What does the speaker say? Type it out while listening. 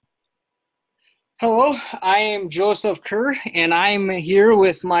Hello, I am Joseph Kerr, and I'm here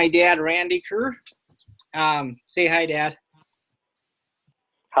with my dad, Randy Kerr. Say hi, Dad.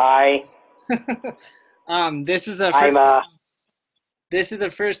 Hi, This is the I'm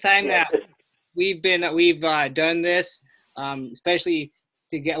first time yes, that we've done this, especially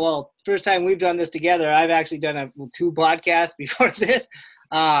to get first time we've done this together. I've actually done two podcasts before this,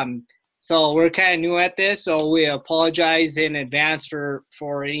 so we're kind of new at this. So we apologize in advance for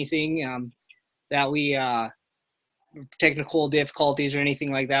anything that we technical difficulties or anything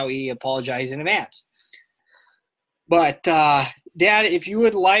like that. We apologize in advance. But Dad, if you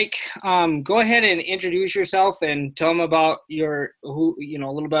would like, go ahead and introduce yourself and tell them about a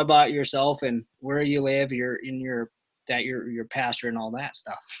little bit about yourself and where you live. You're pastor and all that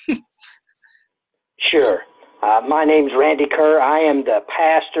stuff. sure. My name's Randy Kerr. I am the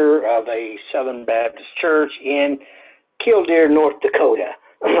pastor of a Southern Baptist church in Killdeer, North Dakota.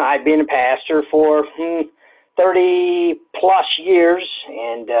 I've been a pastor for 30 plus years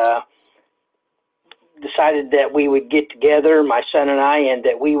and decided that we would get together, my son and I, and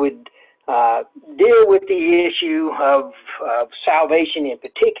that we would deal with the issue of salvation in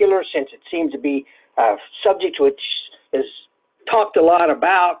particular, since it seems to be a subject which is talked a lot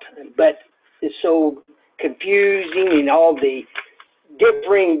about, but is so confusing in all the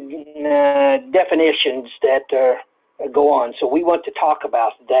differing definitions that go on. So we want to talk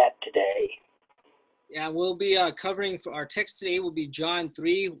about that today. Yeah, we'll be covering for our text today will be John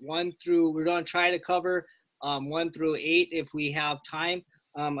 3, 1 through, we're going to try to cover 1 through 8 if we have time.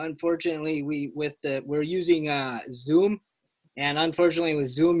 Unfortunately, we're using Zoom, and unfortunately with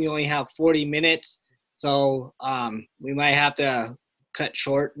Zoom, you only have 40 minutes. So we might have to cut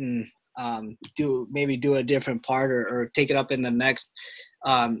short and do a different part or take it up in the next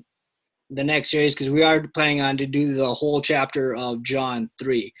series, because we are planning on to do the whole chapter of John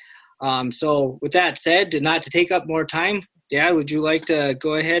 3. So with that said, not to take up more time, Dad, would you like to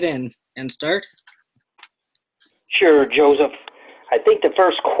go ahead and start? Sure, Joseph. I think the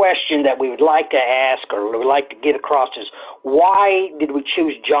first question that we would like to ask or we would like to get across is, why did we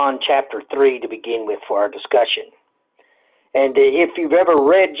choose John chapter 3 to begin with for our discussion? And if you've ever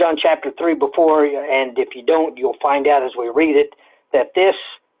read John chapter 3 before, and if you don't, you'll find out as we read it, that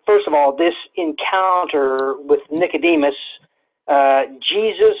first of all, this encounter with Nicodemus,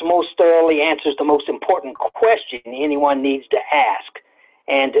 Jesus most thoroughly answers the most important question anyone needs to ask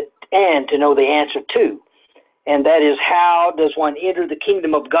and to know the answer to. And that is, how does one enter the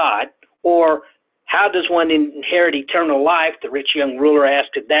kingdom of God? Or how does one inherit eternal life? The rich young ruler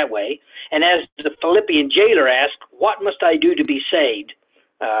asked it that way. And as the Philippian jailer asked, what must I do to be saved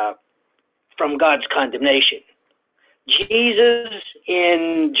from God's condemnation? Jesus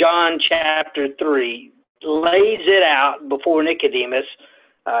in John chapter 3 lays it out before Nicodemus,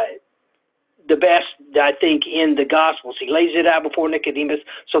 the best, I think, in the Gospels. He lays it out before Nicodemus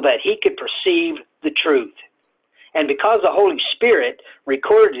so that he could perceive the truth. And because the Holy Spirit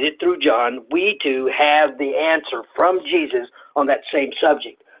recorded it through John, we too have the answer from Jesus on that same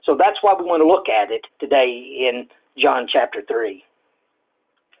subject. So that's why we want to look at it today in John chapter 3.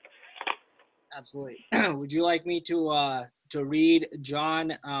 Absolutely. Would you like me to read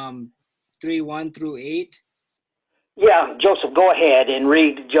John 3, 1 through 8? Yeah, Joseph, go ahead and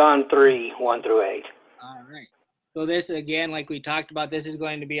read John 3, 1 through 8. All right. So this, again, like we talked about, this is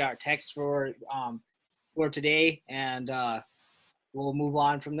going to be our text for today, and we'll move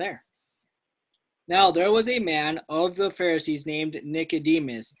on from there. Now there was a man of the Pharisees named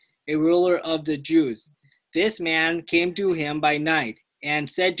Nicodemus, a ruler of the Jews. This man came to him by night and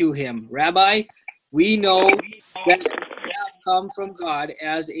said to him, Rabbi, we know that you have come from God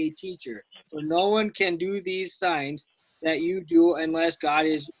as a teacher, for no one can do these signs that you do unless God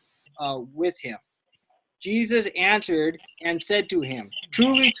is with him. Jesus answered and said to him,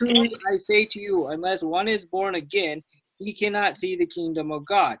 Truly, truly, I say to you, unless one is born again, he cannot see the kingdom of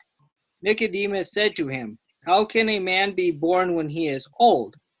God. Nicodemus said to him, How can a man be born when he is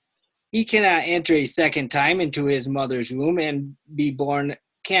old? He cannot enter a second time into his mother's womb and be born,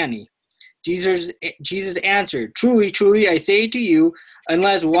 can he? Jesus answered, Truly, truly, I say to you,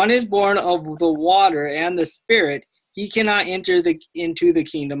 unless one is born of the water and the Spirit, he cannot enter into the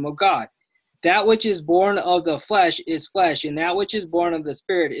kingdom of God. That which is born of the flesh is flesh, and that which is born of the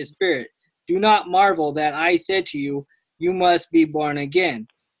Spirit is spirit. Do not marvel that I said to you, you must be born again.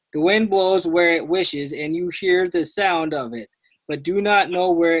 The wind blows where it wishes, and you hear the sound of it, but do not know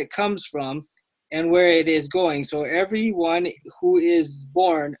where it comes from and where it is going. So everyone who is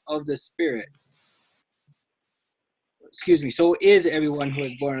born of the Spirit, so is everyone who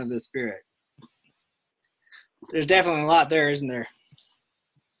is born of the Spirit. There's definitely a lot there, isn't there?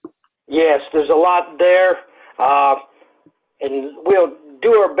 Yes, there's a lot there, and we'll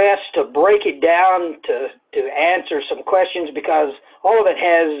do our best to break it down to answer some questions, because all of it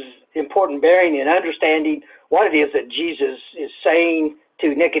has important bearing in understanding what it is that Jesus is saying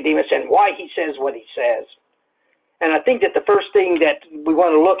to Nicodemus and why he says what he says. And I think that the first thing that we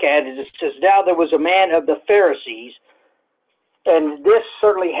want to look at is it says, now there was a man of the Pharisees, and this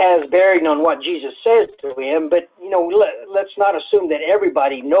certainly has bearing on what Jesus says to him, but let's not assume that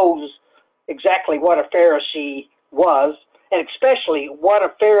everybody knows exactly what a Pharisee was, and especially what a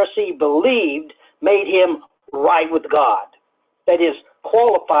Pharisee believed made him right with God. That is,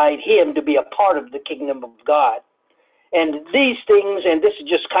 qualified him to be a part of the kingdom of God. And these things, and this is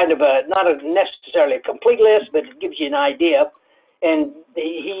just kind of not necessarily a complete list, but it gives you an idea. And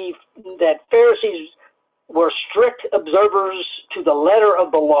that Pharisees were strict observers to the letter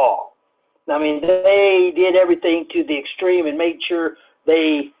of the law. I mean, they did everything to the extreme and made sure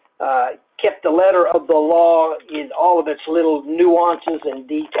they kept the letter of the law in all of its little nuances and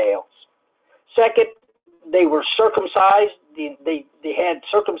details. Second, they were circumcised. They had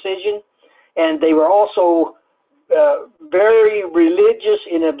circumcision, and they were also very religious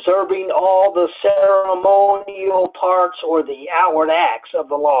in observing all the ceremonial parts or the outward acts of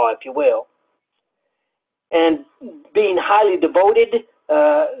the law, if you will. And being highly devoted,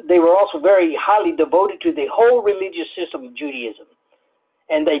 they were also very highly devoted to the whole religious system of Judaism.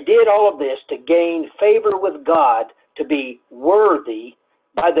 And they did all of this to gain favor with God, to be worthy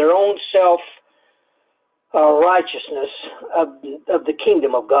by their own self-righteousness of the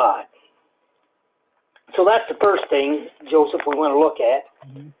kingdom of God. So that's the first thing, Joseph, we want to look at.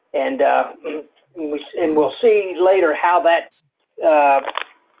 Mm-hmm. And we'll see later how that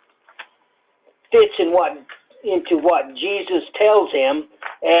fits into what Jesus tells him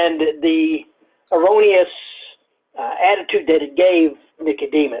and the erroneous attitude that it gave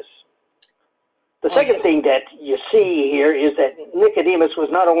Nicodemus. The second thing that you see here is that Nicodemus was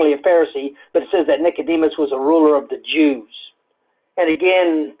not only a Pharisee, but it says that Nicodemus was a ruler of the Jews. And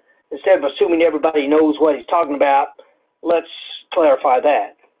again, instead of assuming everybody knows what he's talking about, let's clarify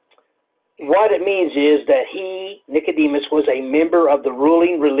that. What it means is that Nicodemus, was a member of the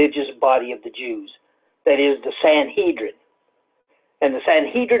ruling religious body of the Jews. That is the Sanhedrin. And the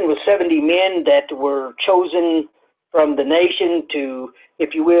Sanhedrin was 70 men that were chosen from the nation to,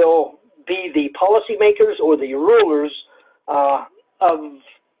 if you will, be the policymakers or the rulers of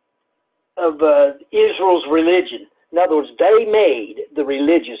Israel's religion. In other words, they made the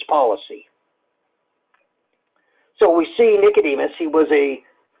religious policy. So we see Nicodemus, he was a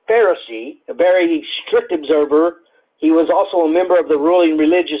Pharisee, a very strict observer. He was also a member of the ruling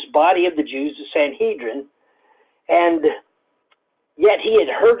religious body of the Jews, the Sanhedrin, and yet he had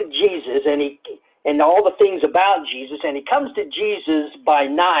heard of Jesus and all the things about Jesus, and he comes to Jesus by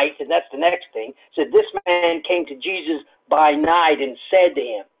night, and that's the next thing. Said this man came to Jesus by night and said to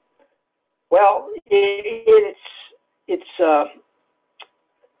him. Well,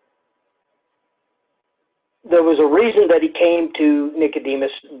 there was a reason that he came to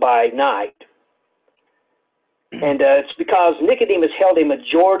Nicodemus by night. And it's because Nicodemus held a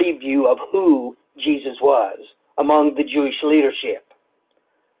majority view of who Jesus was among the Jewish leadership.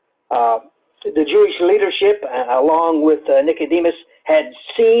 The Jewish leadership, along with Nicodemus, had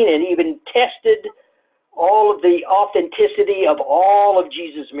seen and even tested all of the authenticity of all of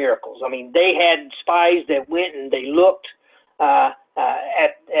Jesus' miracles. I mean, they had spies that went and they looked at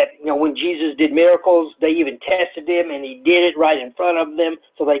when Jesus did miracles. They even tested him, and he did it right in front of them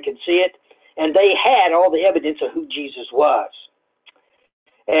so they could see it. And they had all the evidence of who Jesus was.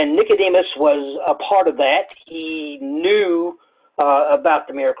 And Nicodemus was a part of that. He knew about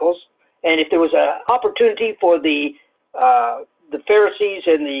the miracles. And if there was an opportunity for the Pharisees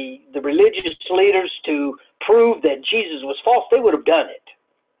and the religious leaders to prove that Jesus was false, they would have done it.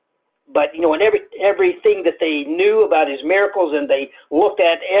 But, in everything that they knew about his miracles, and they looked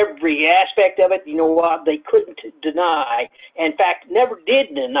at every aspect of it, they couldn't deny, in fact, never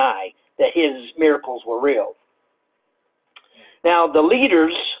did deny that his miracles were real. Now, the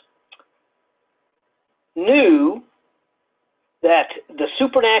leaders knew that the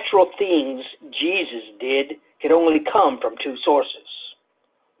supernatural things Jesus did could only come from two sources.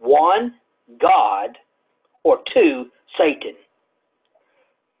 One, God, or two, Satan.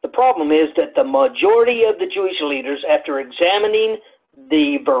 The problem is that the majority of the Jewish leaders, after examining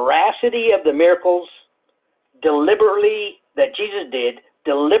the veracity of the miracles that Jesus did,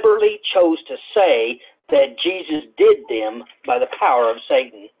 deliberately chose to say that Jesus did them by the power of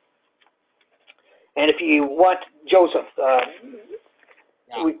Satan. And if you want, Joseph,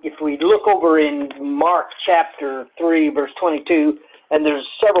 if we look over in Mark chapter 3, verse 22, and there's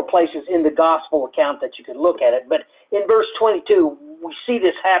several places in the gospel account that you could look at it. But in verse 22, we see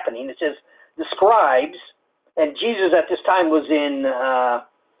this happening. It says, the scribes, and Jesus at this time was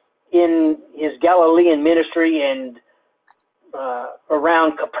in his Galilean ministry and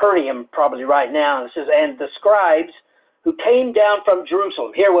around Capernaum, probably right now. And it says, and the scribes who came down from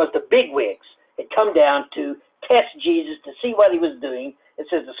Jerusalem, here was the bigwigs, had come down to test Jesus to see what he was doing. It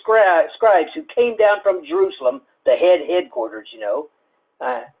says the scribes who came down from Jerusalem, the headquarters,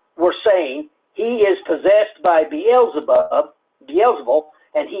 were saying, he is possessed by Beelzebul,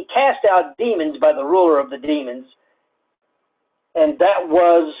 and he cast out demons by the ruler of the demons. And that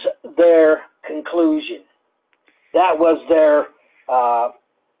was their conclusion. That was their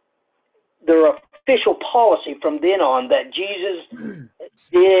official policy from then on, that Jesus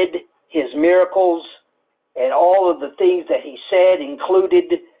did his miracles, and all of the things that he said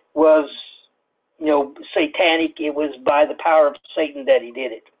included was, satanic. It was by the power of Satan that he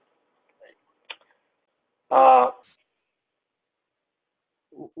did it.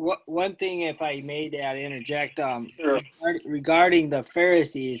 One thing, if I may interject, Sure. regarding the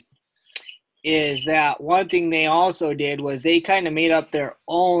Pharisees, is that one thing they also did was they kind of made up their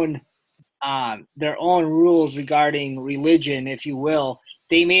own rules regarding religion, if you will.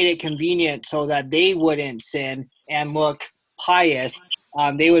 They made it convenient so that they wouldn't sin and look pious.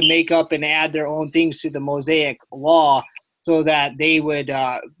 They would make up and add their own things to the Mosaic law so that they would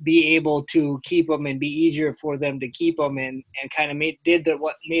be able to keep them and be easier for them to keep them, and kind of made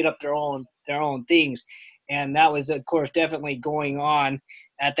up their own things. And that was, of course, definitely going on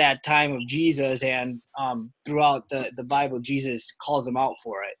at that time of Jesus, and throughout the Bible, Jesus calls them out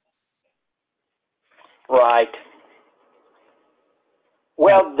for it. Right.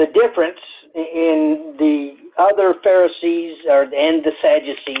 Well, the difference in the other Pharisees and the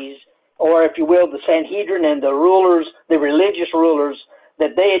Sadducees, or if you will, the Sanhedrin and the rulers, the religious rulers,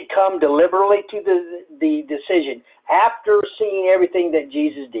 that they had come deliberately to the decision after seeing everything that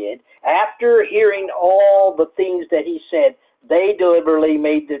Jesus did, after hearing all the things that he said. They deliberately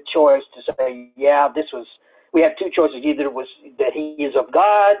made the choice to say, we have two choices. Either it was that he is of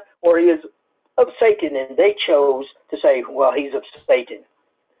God or he is of Satan, and they chose to say, well, he's of Satan.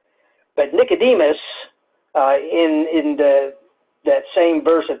 But Nicodemus, in that same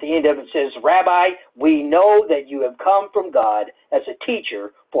verse at the end of it, says, Rabbi, we know that you have come from God as a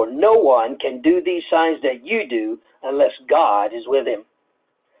teacher, for no one can do these signs that you do unless God is with him.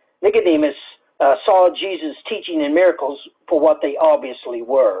 Nicodemus saw Jesus' teaching and miracles for what they obviously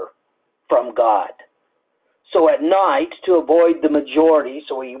were, from God. So at night, to avoid the majority,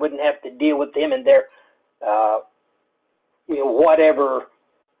 so he wouldn't have to deal with them and their, whatever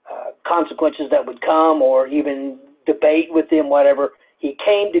consequences that would come, or even debate with them, whatever, he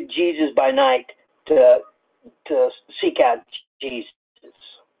came to Jesus by night to seek out Jesus.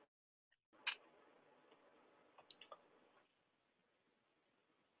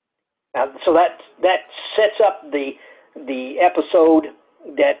 So that sets up the episode,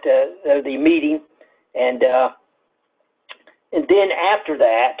 that the meeting, and then after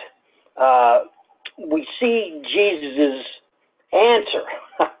that, we see Jesus's answer,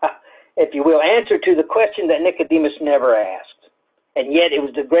 if you will, answer to the question that Nicodemus never asked, and yet it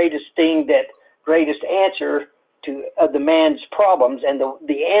was the greatest answer to the man's problems, and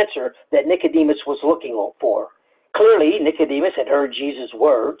the answer that Nicodemus was looking for. Clearly, Nicodemus had heard Jesus'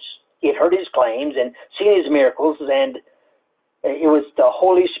 words. He had heard his claims and seen his miracles, and it was the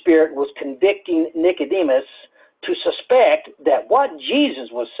Holy Spirit was convicting Nicodemus to suspect that what Jesus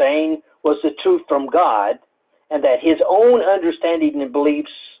was saying was the truth from God, and that his own understanding and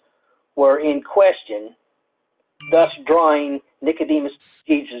beliefs were in question, thus drawing Nicodemus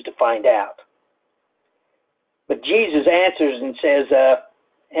to Jesus to find out. But Jesus answered and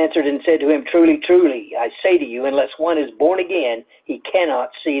said to him, Truly, truly, I say to you, unless one is born again, he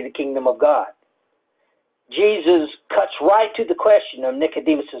cannot see the kingdom of God. Jesus cuts right to the question of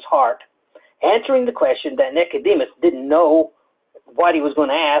Nicodemus's heart, answering the question that Nicodemus didn't know what he was going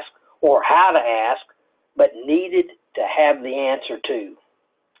to ask or how to ask, but needed to have the answer to.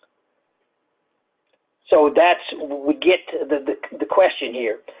 So we get the question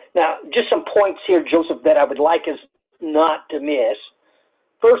here. Now, just some points here, Joseph, that I would like us not to miss.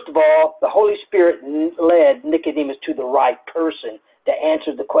 First of all, the Holy Spirit led Nicodemus to the right person to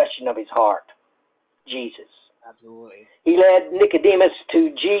answer the question of his heart, Jesus. Absolutely. He led Nicodemus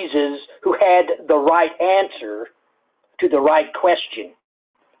to Jesus, who had the right answer to the right question.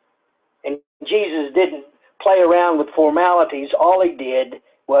 And Jesus didn't play around with formalities. All he did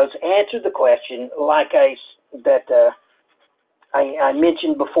was answer the question, like I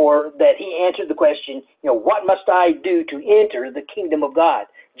mentioned before that he answered the question, what must I do to enter the kingdom of God?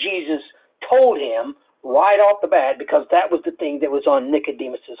 Jesus told him right off the bat, because that was the thing that was on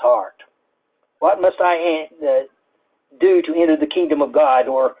Nicodemus's heart. What must I do to enter the kingdom of God?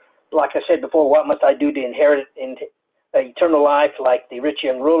 Or, like I said before, what must I do to inherit eternal life, like the rich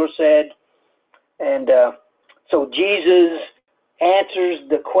young ruler said? And so Jesus answers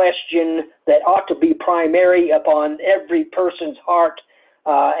the question that ought to be primary upon every person's heart,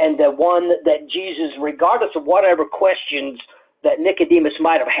 and the one that Jesus, regardless of whatever questions that Nicodemus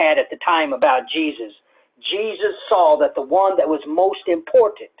might have had at the time about Jesus, Jesus saw that the one that was most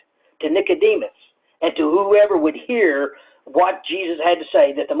important to Nicodemus and to whoever would hear what Jesus had to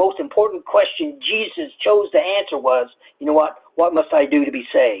say, that the most important question Jesus chose to answer was, what must I do to be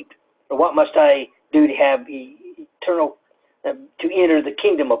saved? Or what must I do to have eternal, to enter the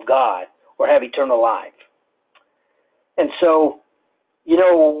kingdom of God or have eternal life? And so,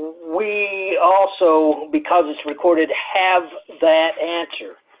 we also, because it's recorded, have that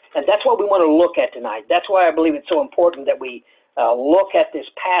answer. And that's what we want to look at tonight. That's why I believe it's so important that we look at this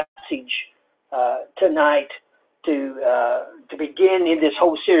passage tonight to begin in this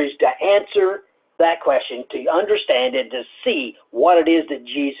whole series, to answer that question, to understand and to see what it is that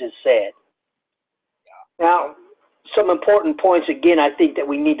Jesus said. Now, some important points, again, I think that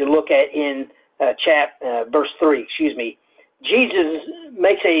we need to look at in verse 3, Jesus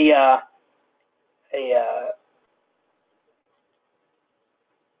makes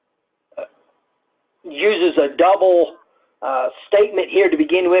uses a double statement here to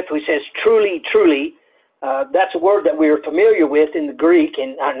begin with. He says, truly, truly. That's a word that we're familiar with in the Greek,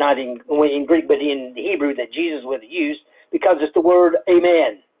 and not in Greek, but in the Hebrew that Jesus would have used, because it's the word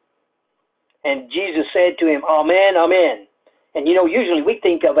amen. And Jesus said to him, amen, amen. And usually we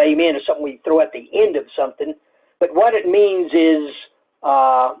think of amen as something we throw at the end of something, but what it means is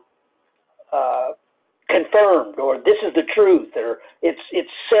confirmed, or this is the truth, or it's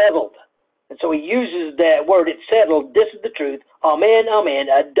settled. And so he uses that word, it's settled, this is the truth, amen, amen,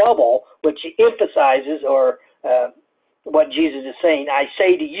 a double, which emphasizes, or what Jesus is saying, I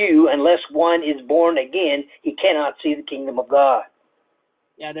say to you, unless one is born again, he cannot see the kingdom of God.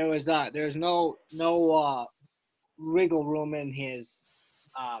 Yeah, there's no wriggle room in his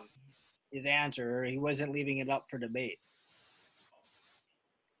answer. He wasn't leaving it up for debate.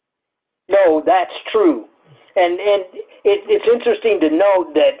 No, that's true. And it's interesting to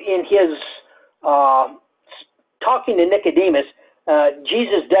note that in his talking to Nicodemus,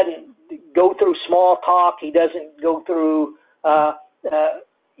 Jesus doesn't go through small talk. He doesn't go through,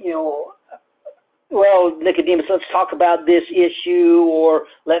 well, Nicodemus, let's talk about this issue, or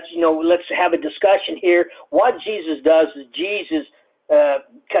let's have a discussion here. What Jesus does is Jesus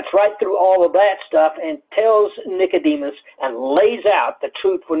cuts right through all of that stuff and tells Nicodemus and lays out the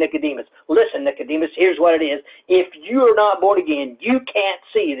truth for Nicodemus. Listen, Nicodemus, here's what it is. If you are not born again, you can't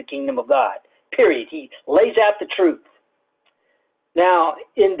see the kingdom of God. Period. He lays out the truth. Now,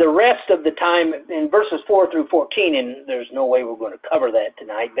 in the rest of the time, in verses 4 through 14, and there's no way we're going to cover that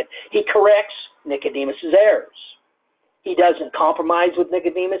tonight, but he corrects Nicodemus's errors. He doesn't compromise with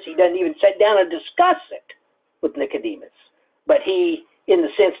Nicodemus. He doesn't even sit down and discuss it with Nicodemus. But he, in the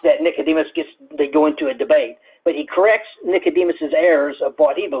sense that Nicodemus they go into a debate, but he corrects Nicodemus's errors of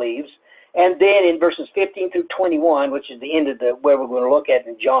what he believes. And then in verses 15 through 21, which is the end of where we're going to look at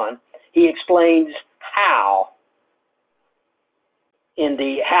in John, he explains how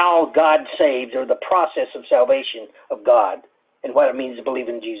God saves, or the process of salvation of God, and what it means to believe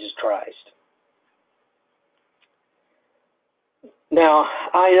in Jesus Christ. Now,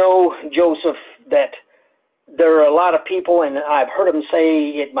 I know, Joseph, that there are a lot of people, and I've heard them say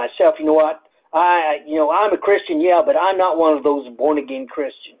it myself, you know what, I'm a Christian, yeah, but I'm not one of those born-again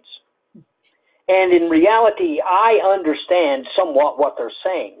Christians. And in reality, I understand somewhat what they're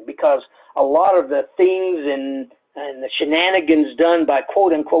saying, because a lot of the things and the shenanigans done by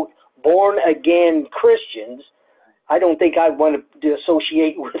quote-unquote born-again Christians, I don't think I want to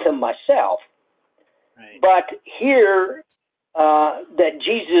associate with them myself. Right. But here, that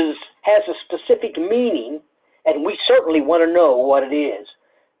Jesus has a specific meaning, and we certainly want to know what it is,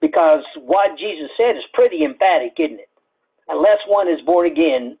 because what Jesus said is pretty emphatic, isn't it? Unless one is born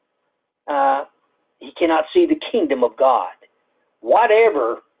again, he cannot see the kingdom of God.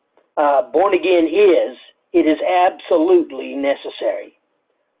 Whatever born again is, it is absolutely necessary.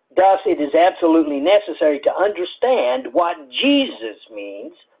 Thus, it is absolutely necessary to understand what Jesus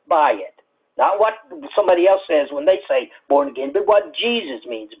means by it. Not what somebody else says when they say born again, but what Jesus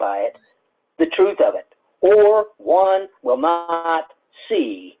means by it, the truth of it. Or one will not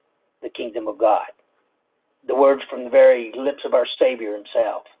see the kingdom of God. the words from the very lips of our Savior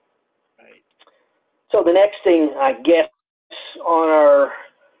himself. Right. So the next thing, I guess, on our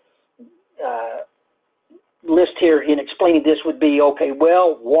list here in explaining this would be, okay,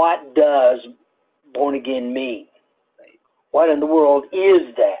 well, what does born again mean? What in the world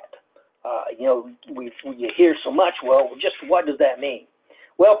is that? We hear so much, well, just what does that mean?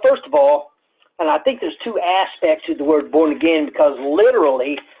 Well, first of all, and I think there's two aspects to the word born again, because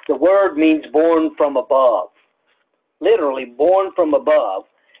literally the word means born from above. Literally born from above.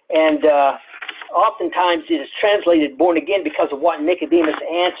 And oftentimes it is translated born again because of what Nicodemus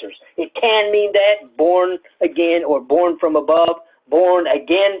answers. It can mean that, born again, or born from above, born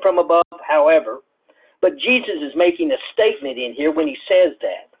again from above, however. But Jesus is making a statement in here when he says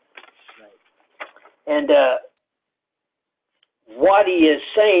that. Right. And what he is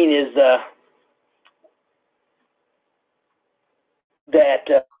saying is that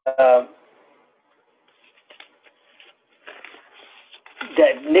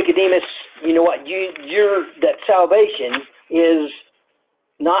Nicodemus, you know what, that salvation is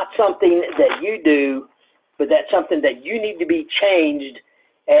not something that you do, but that's something that you need to be changed,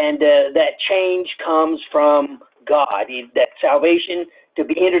 and that change comes from God. That salvation, to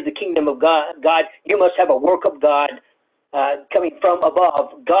be entered the kingdom of God, you must have a work of God coming from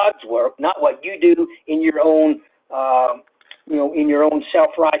above, God's work, not what you do in your own, in your own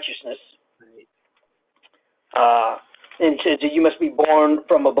self-righteousness. And it says that you must be born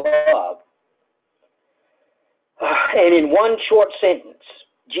from above. And in one short sentence,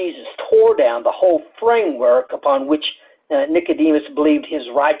 Jesus tore down the whole framework upon which Nicodemus believed his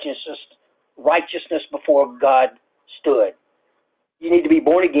righteousness before God stood. You need to be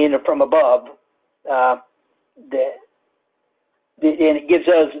born again from above. And it gives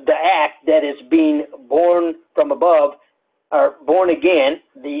us the act that is being born from above, or born again,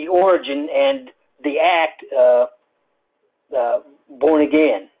 the origin, and the act born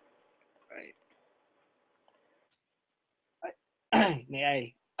again. Right.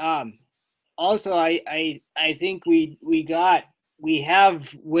 May I? Also, I think we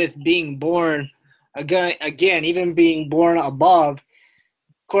have with being born again, even being born above.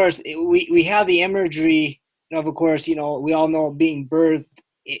 Of course, we have the imagery of course, we all know being birthed.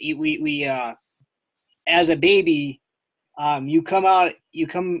 We as a baby, you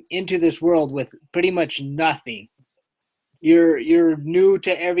come into this world with pretty much nothing. You're new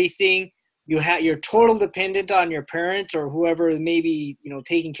to everything. You're total dependent on your parents or whoever may be,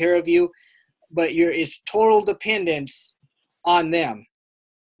 taking care of you, but it's total dependence on them,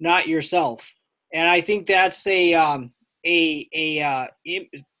 not yourself. And I think that's a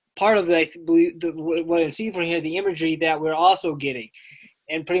part of what I see from here, the imagery that we're also getting,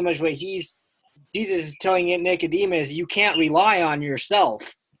 and pretty much what Jesus is telling Nicodemus, you can't rely on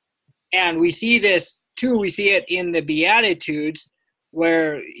yourself. And we see this too. We see it in the Beatitudes,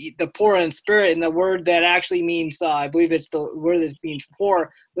 where the poor in spirit, and the word that actually means, I believe it's the word that means poor,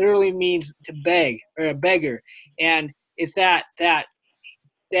 literally means to beg, or a beggar. And it's that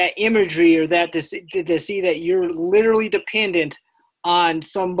imagery, or that to see that you're literally dependent on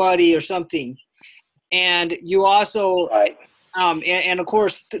somebody or something. And you also, right. And of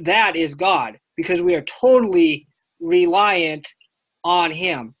course, that is God, because we are totally reliant on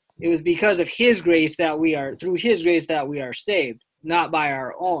him. It was because of his grace through his grace that we are saved, not by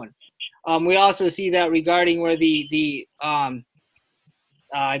our own. We also see that regarding where I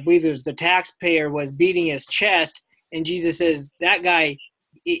believe it was the taxpayer was beating his chest, and Jesus says that guy,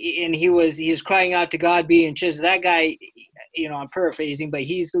 and he was crying out to God, beating his chest. That guy, I'm paraphrasing, but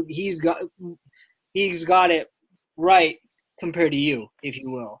he's got it right compared to you, if you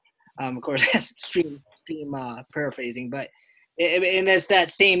will. Of course, that's extreme paraphrasing, but. And that's that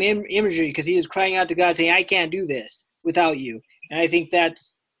same imagery, because he was crying out to God saying, I can't do this without you. And I think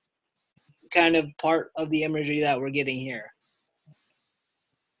that's kind of part of the imagery that we're getting here.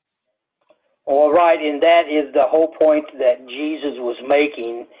 All right, and that is the whole point that Jesus was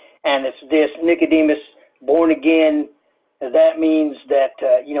making. And it's this, Nicodemus, born again, that means that,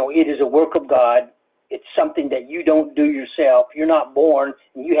 it is a work of God. It's something that you don't do yourself. You're not born,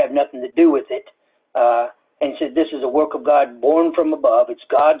 and you have nothing to do with it. And said this is a work of God born from above. It's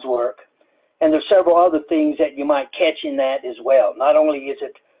God's work. And there's several other things that you might catch in that as well. Not only is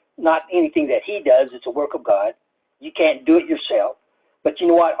it not anything that he does, it's a work of God. You can't do it yourself. But you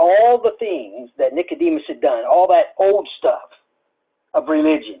know what? All the things that Nicodemus had done, all that old stuff of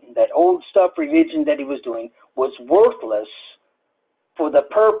religion, that old stuff religion that he was doing, was worthless for the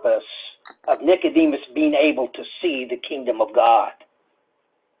purpose of Nicodemus being able to see the kingdom of God.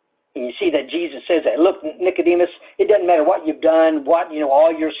 And you see that Jesus says that, look, Nicodemus, it doesn't matter what you've done,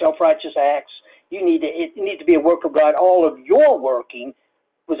 all your self-righteous acts, it needs to be a work of God. All of your working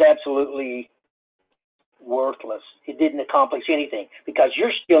was absolutely worthless. It didn't accomplish anything because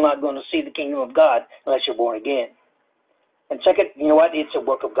you're still not going to see the kingdom of God unless you're born again. And second, you know what? It's a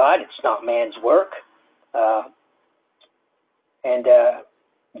work of God. It's not man's work.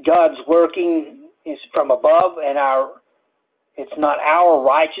 God's working is from above, and it's not our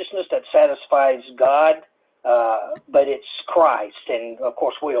righteousness that satisfies God, but it's Christ. And of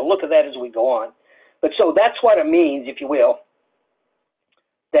course, we'll look at that as we go on. But so that's what it means, if you will,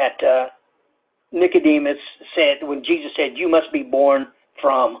 that Nicodemus said when Jesus said, "You must be born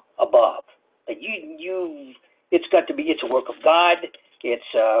from above." That it's got to be. It's a work of God. It's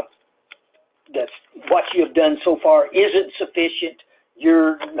that's what you have done so far isn't sufficient.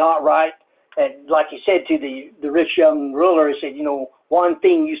 You're not right. And like he said to the rich young ruler, he said, one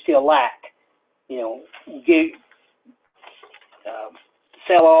thing you still lack.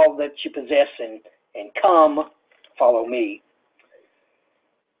 Sell all that you possess and come follow me.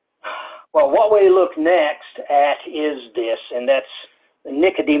 Well, what we look next at is this, and that's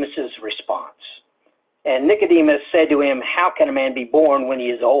Nicodemus's response. And Nicodemus said to him, "How can a man be born when he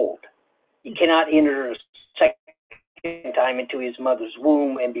is old? He cannot enter a second time into his mother's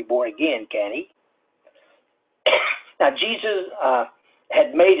womb and be born again, can he?" Now, Jesus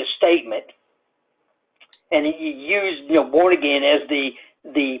had made a statement, and he used born again as the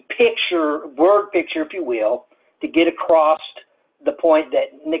word picture, if you will, to get across the point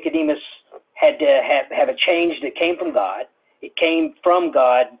that Nicodemus had to have a change that came from God. It came from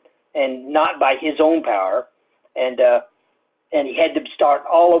God and not by his own power, and he had to start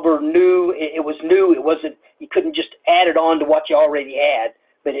all over new. It was new. It wasn't. You couldn't just add it on to what you already had,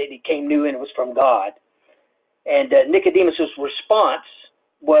 but it came new, and it was from God. And Nicodemus's response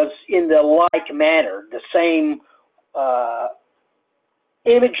was in the like manner, the same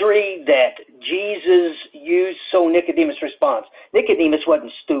imagery that Jesus used. So Nicodemus' response. Nicodemus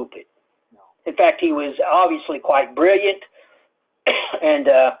wasn't stupid. In fact, he was obviously quite brilliant and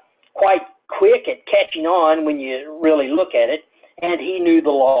quite quick at catching on when you really look at it. And he knew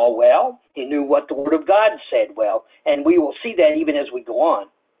the law well. He knew what the Word of God said well. And we will see that even as we go on.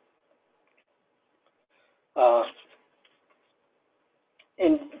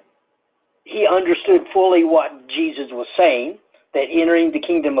 And he understood fully what Jesus was saying, that entering the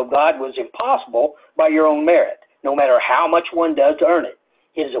kingdom of God was impossible by your own merit, no matter how much one does to earn it.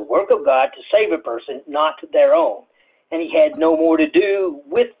 It is a work of God to save a person, not their own. And he had no more to do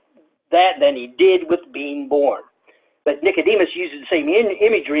with that than he did with being born. But Nicodemus uses the same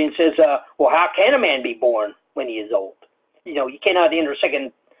imagery and says, well, how can a man be born when he is old? You cannot enter a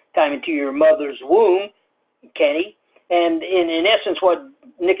second time into your mother's womb, can he? And in essence, what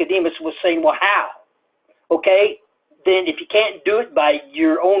Nicodemus was saying, well, how? Okay, then if you can't do it by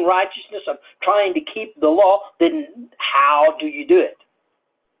your own righteousness of trying to keep the law, then how do you do it?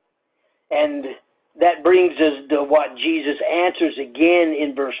 And that brings us to what Jesus answers again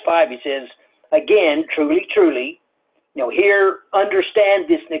in verse 5. He says, again, truly, truly, here, understand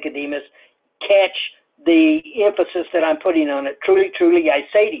this, Nicodemus, catch the emphasis that I'm putting on it. Truly, truly, I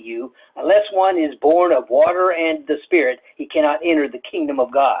say to you, unless one is born of water and the Spirit, he cannot enter the kingdom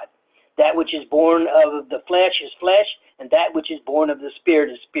of God. That which is born of the flesh is flesh, and that which is born of the Spirit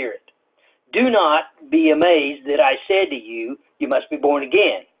is spirit. Do not be amazed that I said to you, you must be born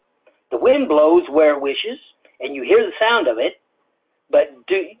again. The wind blows where it wishes, and you hear the sound of it, but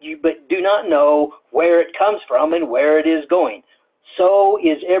do not know where it comes from and where it is going. So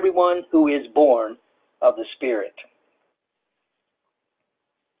is everyone who is born of the Spirit.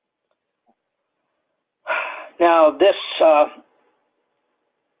 Now, this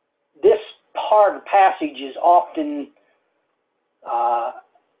part of the passage is often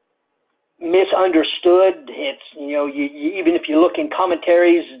misunderstood. It's even if you look in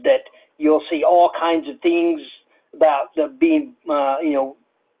commentaries, that you'll see all kinds of things about being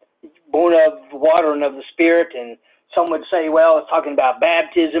born of water and of the Spirit, and some would say, well, it's talking about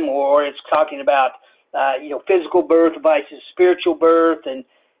baptism, or it's talking about physical birth versus spiritual birth, and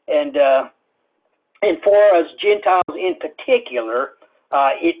for us Gentiles in particular,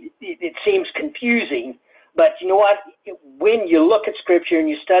 it seems confusing. But you know what? When you look at Scripture and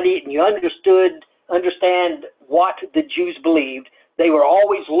you study it and you understand what the Jews believed, they were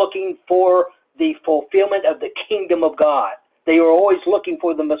always looking for the fulfillment of the kingdom of God. They were always looking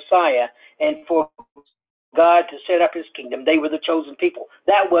for the Messiah and for God to set up his kingdom. They were the chosen people.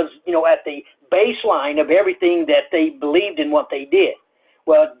 That was, at the baseline of everything that they believed in what they did.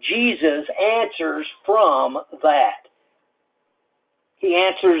 Well, Jesus answers from that. He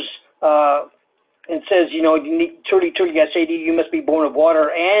answers and says, truly, truly, I say to you, you must be born of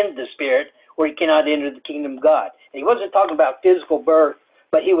water and the Spirit, or he cannot enter the kingdom of God. And he wasn't talking about physical birth,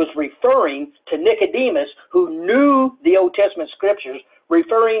 but he was referring to Nicodemus, who knew the Old Testament scriptures,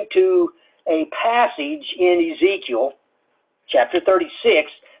 referring to a passage in Ezekiel chapter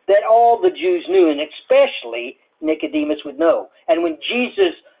 36 that all the Jews knew, and especially Nicodemus would know. And when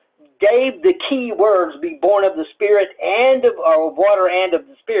Jesus gave the key words, be born of the Spirit and of water and of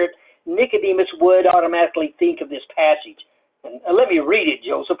the Spirit, Nicodemus would automatically think of this passage. And let me read it,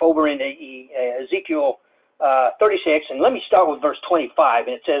 Joseph, over in Ezekiel 36, and let me start with verse 25,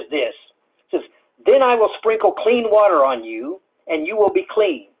 and it says this. It says, then I will sprinkle clean water on you, and you will be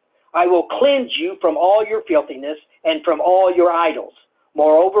clean. I will cleanse you from all your filthiness and from all your idols.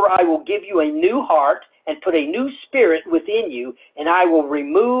 Moreover, I will give you a new heart and put a new spirit within you, and I will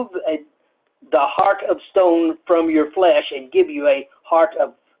remove the heart of stone from your flesh and give you a heart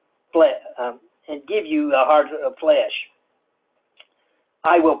of flesh.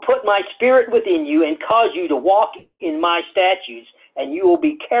 I will put my spirit within you and cause you to walk in my statutes, and you will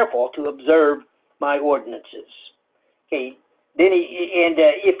be careful to observe my ordinances. Okay. Then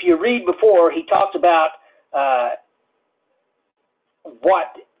if you read before, he talks about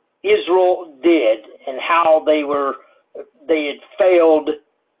what Israel did and how they had failed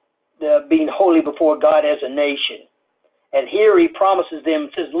being holy before God as a nation. And here he promises them,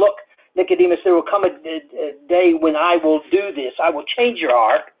 says, look, Nicodemus, there will come a day when I will do this. I will change your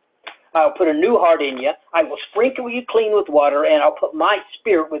heart. I'll put a new heart in you. I will sprinkle you clean with water, and I'll put my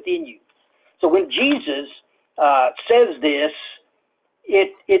spirit within you. So when Jesus says this,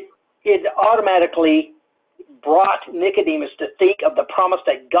 it automatically brought Nicodemus to think of the promise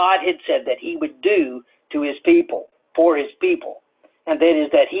that God had said that he would do to his people, for his people. And that is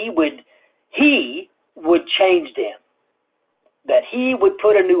that he would change them, that he would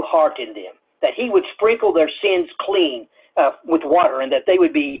put a new heart in them, that he would sprinkle their sins clean with water, and that they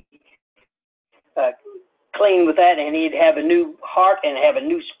would be clean with that, and he'd have a new heart and have a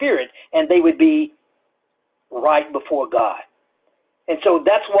new spirit, and they would be right before God. And so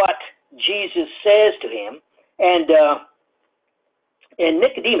that's what Jesus says to him. And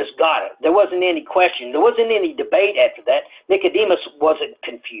Nicodemus got it. There wasn't any question. There wasn't any debate after that. Nicodemus wasn't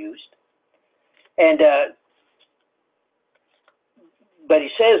confused. And but he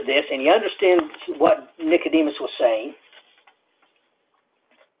says this, and he understands what Nicodemus was saying.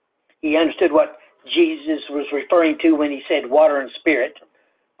 He understood what Jesus was referring to when he said water and spirit.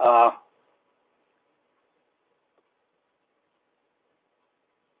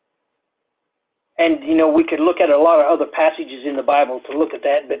 And, you know, we could look at a lot of other passages in the Bible to look at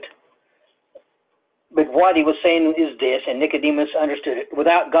that, but what he was saying is this, and Nicodemus understood it.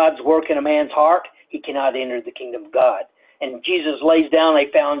 Without God's work in a man's heart, he cannot enter the kingdom of God. And Jesus lays down a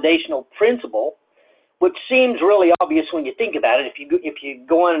foundational principle, which seems really obvious when you think about it. If you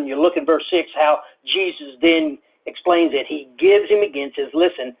go on and you look in verse 6, how Jesus then explains it. He gives him again, says,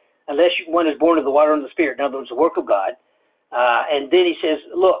 listen, unless one is born of the water and the Spirit, in other words, the work of God. And then he says,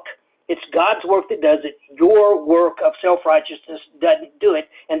 look, it's God's work that does it. Your work of self-righteousness doesn't do it.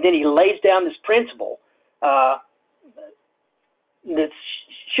 And then he lays down this principle that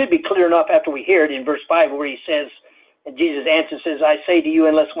should be clear enough after we hear it in verse 5, where he says, and Jesus answers, says, I say to you,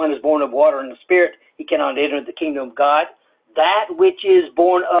 unless one is born of water and the Spirit, he cannot enter the kingdom of God. That which is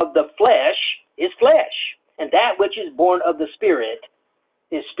born of the flesh is flesh, and that which is born of the Spirit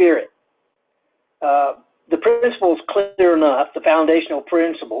is spirit. The principle is clear enough, the foundational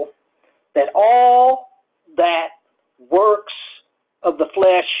principle, that all that works of the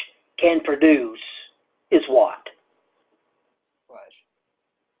flesh can produce is what?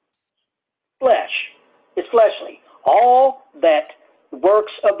 Flesh. It's fleshly. All that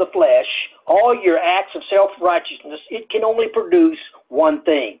works of the flesh, all your acts of self-righteousness, it can only produce one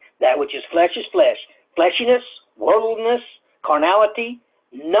thing. That which is flesh is flesh. Fleshiness, worldliness, carnality,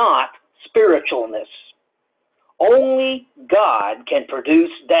 not spiritualness. Only God can produce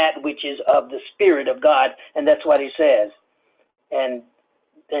that which is of the Spirit of God, and that's what he says. And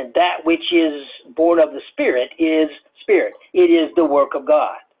that which is born of the Spirit is spirit. It is the work of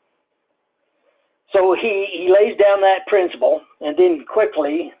God. So he lays down that principle, and then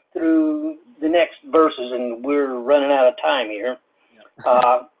quickly through the next verses, and we're running out of time here,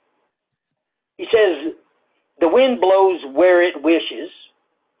 he says, the wind blows where it wishes.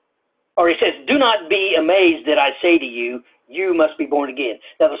 Or he says, do not be amazed that I say to you, you must be born again.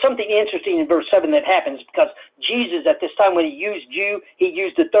 Now, there's something interesting in verse 7 that happens, because Jesus, at this time when he used you, he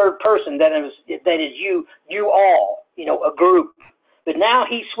used the third person, that is you all, a group. But now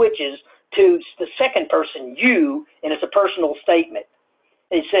he switches to the second person, you, and it's a personal statement.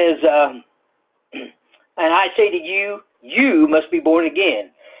 He says, and I say to you, you must be born again.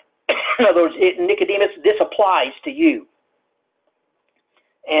 In other words, Nicodemus, this applies to you.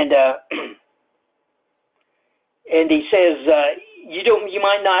 And and he says, you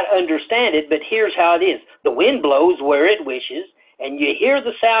might not understand it, but here's how it is. The wind blows where it wishes, and you hear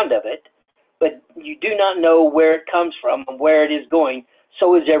the sound of it, but you do not know where it comes from and where it is going.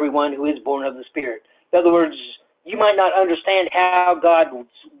 So is everyone who is born of the Spirit. In other words, you might not understand how God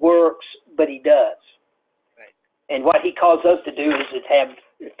works, but he does. Right. And what he calls us to do is to have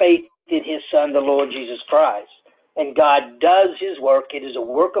faith in his Son, the Lord Jesus Christ. And God does his work. It is a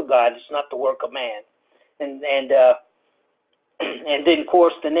work of God. It's not the work of man. And then, of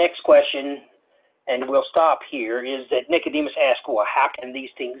course, the next question, and we'll stop here, is that Nicodemus asked, well, how can these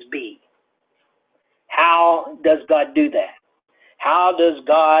things be? How does God do that? How does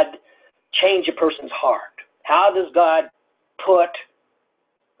God change a person's heart? How does God put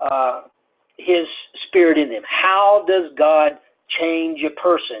his Spirit in them? How does God change a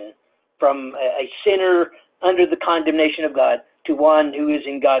person from a sinner under the condemnation of God to one who is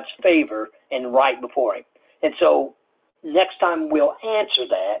in God's favor and right before him? And so next time we'll answer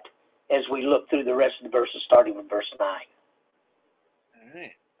that as we look through the rest of the verses, starting with verse 9. All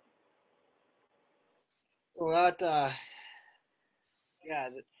right. Well, that, yeah,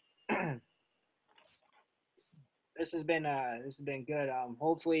 this has been good.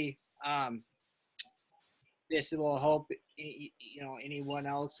 Hopefully, this will help anyone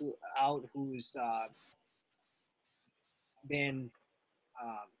else who's been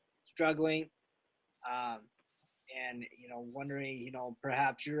struggling, and wondering,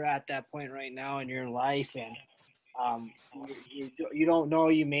 perhaps you're at that point right now in your life, and you don't know.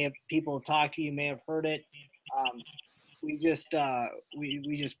 You may have people talk to you, may have heard it. We just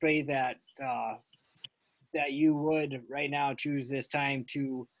we just pray that that you would right now choose this time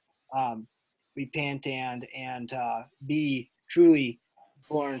to repent and be truly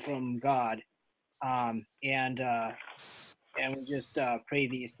born from God, and we just pray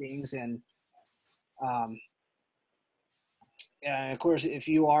these things, and of course, if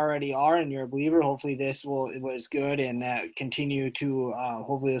you already are and you're a believer, hopefully this was good, and continue to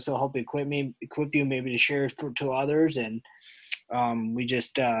hopefully this will help equip you maybe to share to others, and we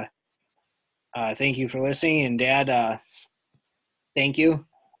just thank you for listening, and Dad, thank you,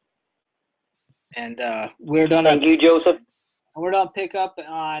 and we're gonna Thank you, Joseph. pick up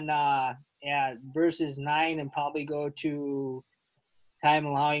on verses 9 and probably go to time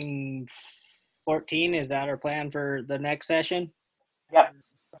allowing 14. Is that our plan for the next session? Yep.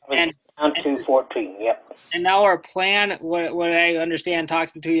 And down to 14. Yep. And now our plan, what I understand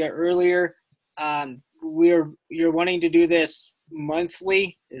talking to you earlier, you're wanting to do this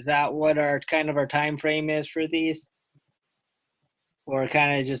monthly. Is that what our time frame is for these? Or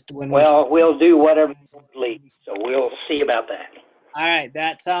kind of just when we'll do whatever monthly, so we'll see about that. All right,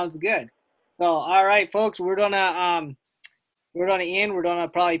 that sounds good. So, all right, folks, we're gonna end. We're gonna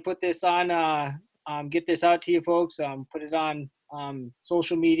probably put this on, get this out to you folks. Put it on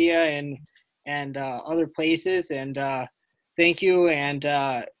social media and other places. And thank you, and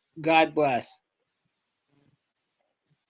God bless.